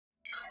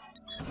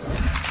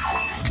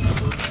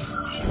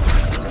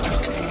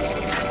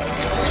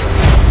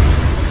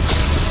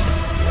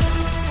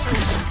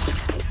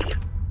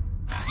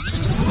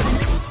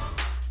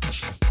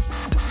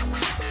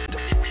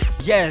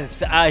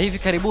Yes, hivi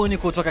karibuni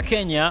kutoka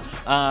Kenya,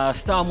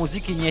 staa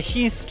muziki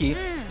Nyashinski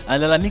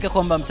alalamika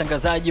kwamba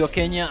mtangazaji wa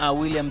Kenya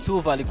Willian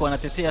Tuva alikuwa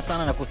anatetea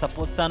sana na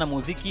kusupport sana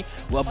muziki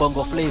wa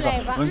Bongo Flavor.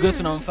 Wengine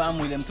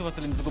tunamfahamu Willian Tuva,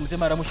 tulimzungumzia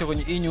mara mwisho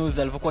kwenye e-news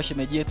alipokuwa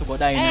shemeji yetu kwa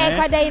Dayna.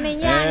 Kwa Dayna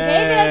Nyange.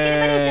 Hivi lakini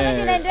bado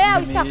shemeji unaendelea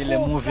ushakufa. Ile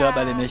movie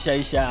habari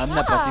imeshaisha,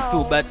 hamna part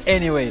 2, but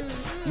anyway,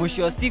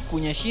 mwisho wa siku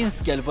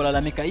Nyashinski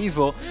alipolalamika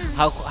hivyo,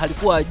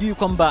 halikuwa ajui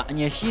kwamba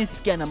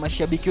Nyashinski ana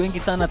mashabiki wengi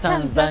sana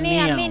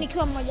Tanzania. Mimi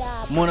nikiwa mmoja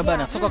hapo. Muona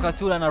bana, toka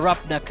Katula na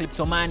Rap na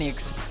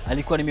Kleptomanics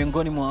alikuwa ni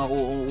miongoni mwa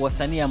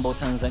wasanii ambao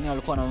Tanzania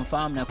walikuwa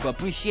wanamfahamu na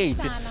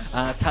kuappreciate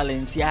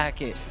talent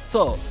yake.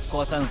 So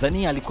kwa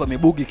Tanzania alikuwa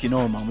mebugi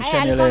kinoma,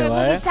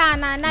 mshanielewa alikuwa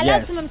sana. Na leo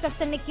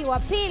tumemtafuta Niki wa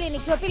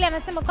Pili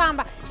anasema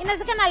kwamba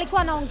inawezekana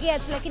alikuwa anaongea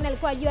tu, lakini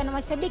alikuwa ajua na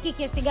mashabiki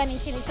kiasi gani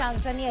nchini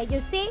Tanzania.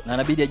 You see? Na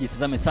inabidi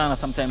ajitazame sana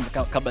sometimes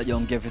kabla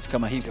hajaongea vitu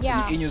kama hivyo.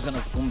 Kwenye e-news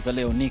anazungumza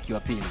leo Niki wa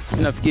Pili.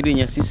 Nafikiri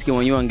Nyashiski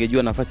mwenyewe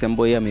angejua nafasi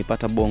ambayo yeye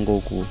ameipata Bongo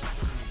huku,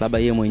 labda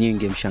yeye mwenyewe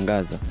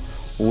ingemshangaza.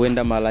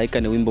 Huenda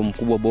Malaika ni wimbo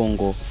mkubwa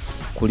Bongo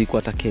kuliko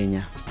hata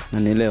Kenya. Na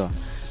nielewa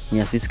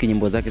Nyashiski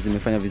nyimbo zake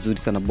zimefanya vizuri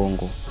sana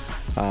Bongo.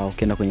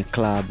 Ukienda kwenye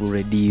club,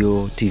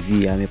 radio,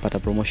 TV amepata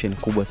promotion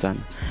kubwa sana.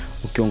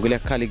 Ukiongelea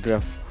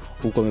Calligraph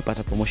huko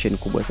amepata promotion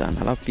kubwa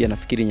sana. Alafu pia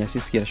nafikiri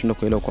Nyashiski anashindwa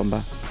kuelewa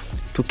kwamba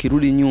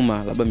tukirudi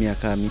nyuma labda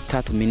miaka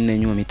 3, 4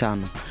 nyuma 5,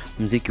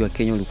 muziki wa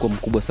Kenya ulikuwa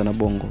mkubwa sana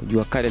Bongo.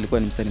 Jua Kali alikuwa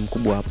ni msanii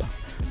mkubwa hapa.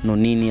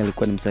 Nonini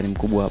alikuwa ni msanii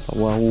mkubwa hapa.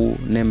 Wahu,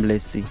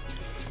 Nameless,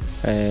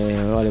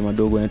 wale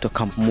madogo wanaitwa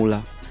Camp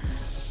Mula.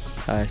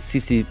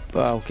 Sisi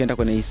ukienda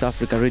kwenye East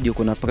Africa Radio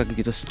kuna paka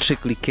kitu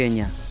Strictly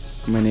Kenya.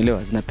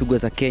 Umeelewa? Zinapigwa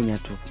za Kenya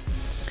tu.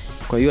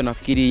 Kwa hiyo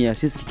nafikiri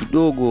Nyashiski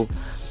kidogo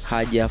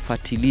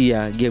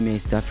hajafuatilia game ya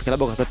East Africa.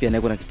 Labda kwa sababu pia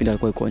naye kuna kipindi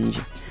alikuwa yuko nje.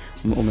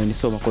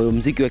 Umenisoma. Kwa hiyo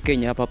muziki wa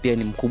Kenya hapa pia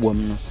ni mkubwa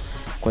mno.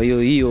 Kwa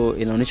hiyo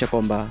inaonyesha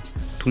kwamba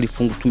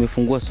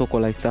tumefungua soko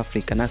la East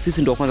Africa, na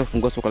sisi ndio wa kwanza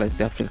kufungua soko la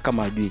East Africa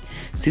kama ajui.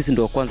 Sisi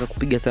ndio wa kwanza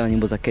kupiga sana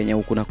nyimbo za Kenya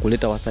huku na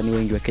kuleta wasanii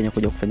wengi wa Kenya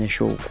kuja kufanya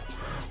show huku.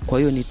 Kwa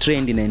hiyo ni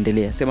trend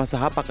inaendelea. Sema sasa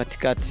hapa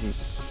katikati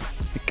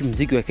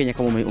muziki wa Kenya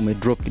kama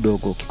umedrop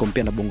kidogo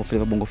ukikompare na Bongo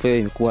Flavor. Bongo Flavor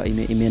imekuwa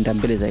imeenda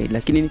mbele zaidi,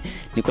 lakini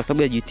ni kwa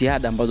sababu ya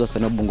jitihada ambazo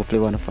wasanii wa Bongo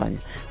Flavor wanafanya.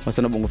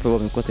 Wasanii wa Bongo Flavor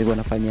wamekuwa sasa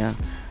hivi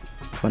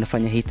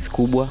wanafanya hits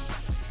kubwa,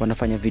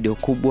 wanafanya video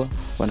kubwa,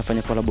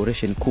 wanafanya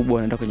collaboration kubwa,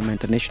 wanaenda kwenye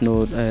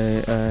international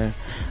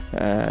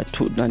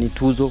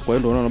tuzo. Kwa hiyo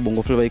ndio unaona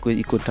Bongo Flavor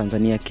iko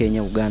Tanzania,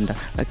 Kenya, Uganda.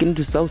 Lakini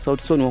tusahau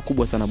South Zone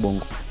wakubwa sana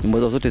Bongo. Nyimbo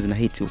zao zote zina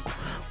hits huko.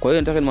 Kwa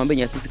hiyo nataka nimwambie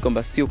Nyashiski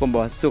kwamba sio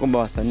kwamba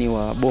wasanii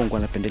wa Bongo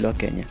wanapendelewa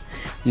Kenya.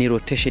 Ni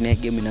rotation ya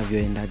game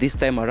inavyoenda. This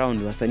time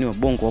around wasanii wa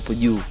Bongo wapo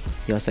juu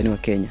ya wasanii wa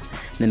Kenya.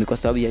 Na ni kwa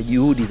sababu ya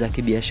juhudi za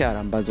kibiashara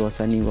ambazo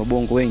wasanii wa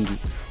Bongo wengi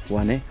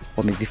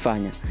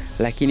wamezifanya.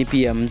 Lakini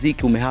pia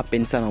muziki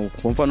umehappen sana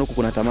huko. Kwa mfano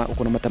huko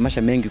kuna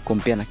matamasha mengi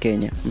compare na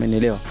Kenya.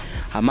 Umeelewa?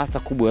 Hamasa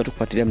kubwa ya watu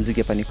kufuatilia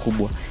muziki hapa ni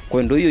kubwa.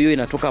 Kwa hiyo ndio hiyo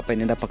inatoka hapa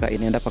inaenda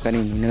paka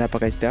nini? Inaenda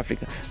paka East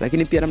Africa.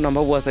 Lakini pia namna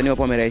ambavyo wasanii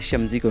wapo wamerahisisha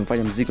muziki,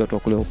 wamefanya muziki watu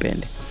wakule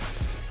upende.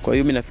 Kwa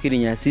hiyo mimi nafikiri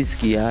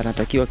Nyashiski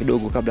anatakiwa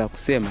kidogo kabla ya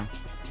kusema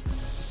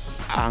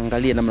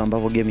angalie namna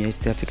ambavyo game ya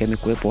East Africa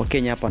imekuepo. Wa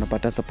Kenya hapa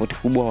wanapata support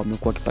kubwa,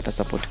 wamekuwa wakipata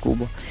support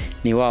kubwa.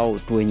 Ni wao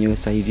tu wenyewe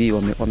sasa hivi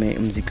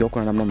muziki wako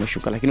na namna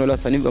umeshuka. Lakini wale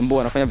wasanii ambao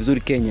wanafanya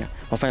vizuri Kenya,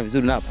 wanafanya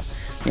vizuri na hapa.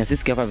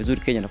 Nyashiski anafanya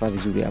vizuri Kenya, anafanya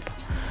vizuri hapa.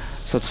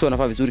 South Zone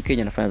anafanya vizuri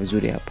Kenya, anafanya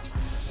vizuri hapa.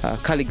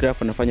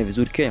 Calligraph anafanya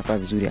vizuri Kenya, anafanya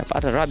vizuri hapa.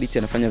 Hata Rabbit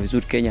anafanya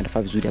vizuri Kenya,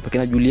 anafanya vizuri hapa.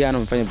 Kina Juliano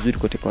anafanya vizuri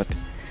kote kote.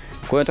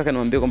 Kwa hiyo nataka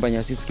niwaambie kwamba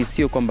Nyashiski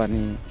sio kwamba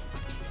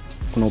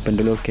kuna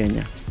upendeleo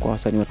Kenya kwa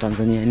wasanii wa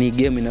Tanzania. Ni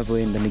game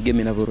inavyoenda, ni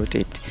game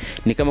inavyorotate.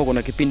 Ni kama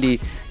kuna kipindi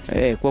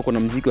kuna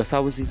muziki wa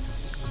South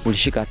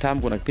ulishika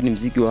hatamu, kuna kipindi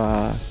muziki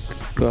wa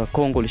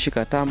Kongo ulishika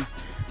hatamu.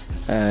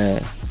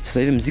 Sasa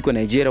hivi muziki wa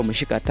Nigeria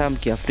umeshika hatamu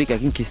kiafrika,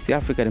 lakini East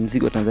Africa ni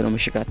muziki wa Tanzania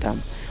umeshika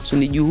hatamu. So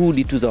ni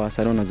juhudi tu za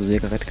wasanii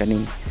wanazoweka katika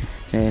nini.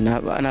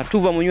 Na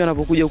Tuva mwenyewe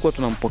anapokuja huko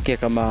tunampokea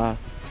kama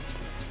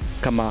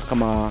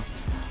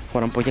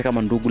wanampokea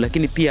kama ndugu,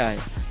 lakini pia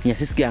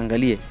Nyashiski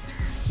angalie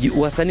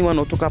wasanii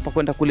wanaotoka hapa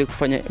kwenda kule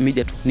kufanya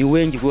media tu ni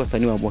wengi kwa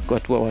wasanii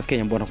wa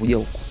Kenya ambao wanakuja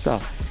huko.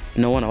 Sawa?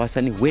 Naona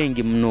wasanii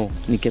wengi mno.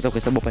 Nikiweza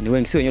kuhesabu hapa ni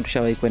wengi. Sio wenyewe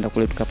tushawahi kwenda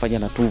kule tukafanya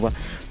na Tuva.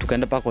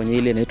 Tukaenda paka kwenye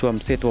ile inaitwa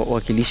mseto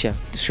wakilisha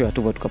show ya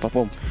Tuva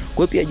tukaperform. Kwa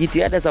hiyo pia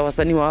jitihada za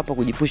wasanii wa hapa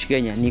kujipush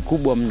Kenya ni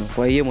kubwa mno.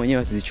 Kwa hiyo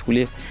mwenyewe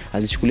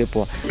azichukulie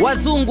poa.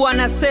 Wazungu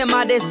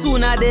wanasema the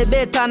sooner the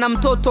better, na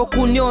mtoto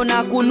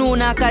kuniona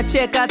kununa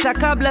kacheka hata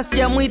kabla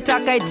sijamuita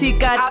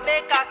kaitika.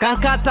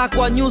 Kankata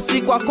kwa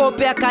nyusi kwa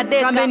kope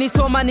akadeka.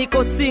 Amenisoma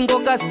niko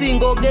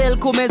single girl,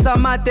 kumeza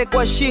mate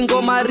kwa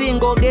shingo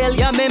maringo girl.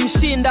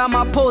 Yamemshinda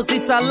mapozi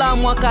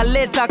salamu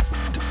akaleta.